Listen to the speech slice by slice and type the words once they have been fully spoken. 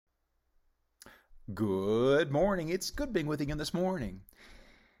Good morning. It's good being with you again this morning.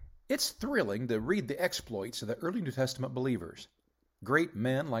 It's thrilling to read the exploits of the early New Testament believers. Great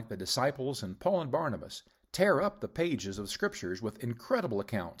men like the disciples and Paul and Barnabas tear up the pages of the Scriptures with incredible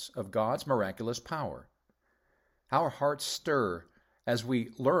accounts of God's miraculous power. Our hearts stir as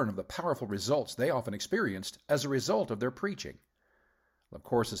we learn of the powerful results they often experienced as a result of their preaching. Of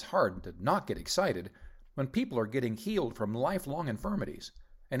course, it's hard to not get excited when people are getting healed from lifelong infirmities,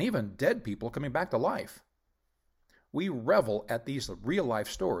 and even dead people coming back to life. We revel at these real-life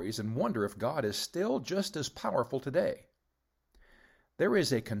stories and wonder if God is still just as powerful today. There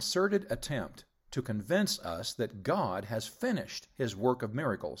is a concerted attempt to convince us that God has finished His work of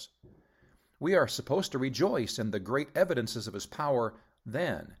miracles. We are supposed to rejoice in the great evidences of His power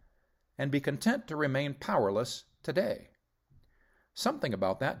then, and be content to remain powerless today. Something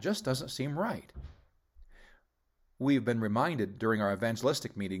about that just doesn't seem right. We've been reminded during our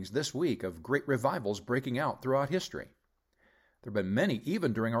evangelistic meetings this week of great revivals breaking out throughout history. There have been many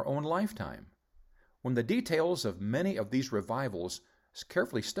even during our own lifetime. When the details of many of these revivals is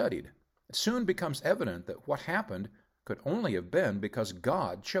carefully studied, it soon becomes evident that what happened could only have been because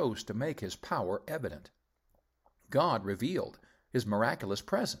God chose to make His power evident. God revealed His miraculous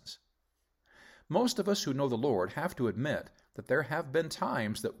presence. Most of us who know the Lord have to admit that there have been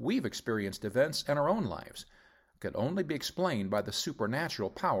times that we've experienced events in our own lives could only be explained by the supernatural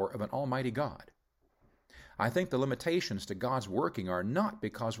power of an almighty God. I think the limitations to God's working are not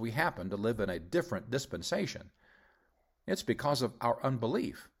because we happen to live in a different dispensation. It's because of our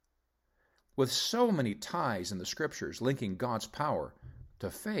unbelief. With so many ties in the Scriptures linking God's power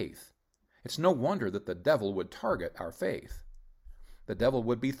to faith, it's no wonder that the devil would target our faith. The devil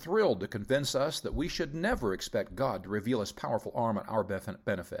would be thrilled to convince us that we should never expect God to reveal His powerful arm on our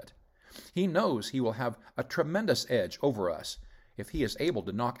benefit. He knows he will have a tremendous edge over us if he is able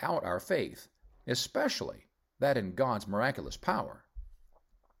to knock out our faith, especially that in God's miraculous power.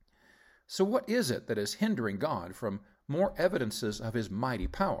 So what is it that is hindering God from more evidences of His mighty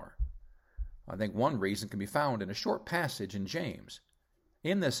power? I think one reason can be found in a short passage in James.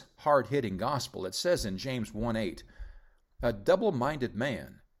 In this hard-hitting gospel, it says in James 1:8, "A double-minded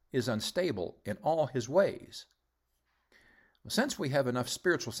man is unstable in all his ways." Since we have enough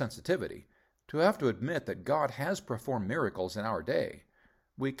spiritual sensitivity to have to admit that God has performed miracles in our day,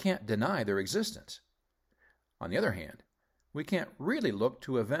 we can't deny their existence. On the other hand, we can't really look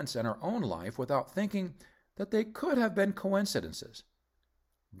to events in our own life without thinking that they could have been coincidences.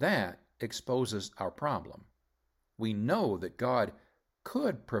 That exposes our problem. We know that God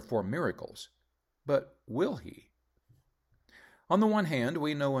could perform miracles, but will He? On the one hand,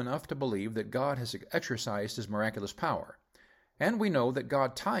 we know enough to believe that God has exercised His miraculous power, and we know that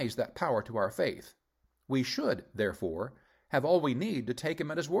God ties that power to our faith. We should, therefore, have all we need to take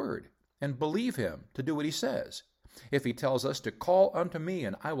Him at His word and believe Him to do what He says. If He tells us to call unto me,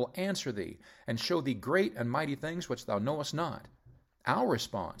 and I will answer thee, and show thee great and mighty things which thou knowest not, our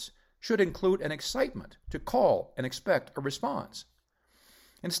response should include an excitement to call and expect a response.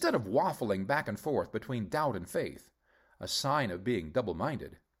 Instead of waffling back and forth between doubt and faith, a sign of being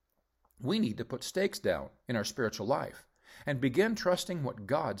double-minded, we need to put stakes down in our spiritual life and begin trusting what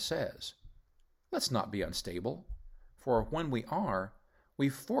God says. Let's not be unstable, for when we are, we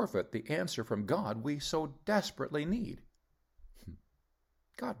forfeit the answer from God we so desperately need.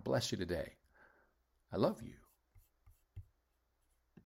 God bless you today. I love you.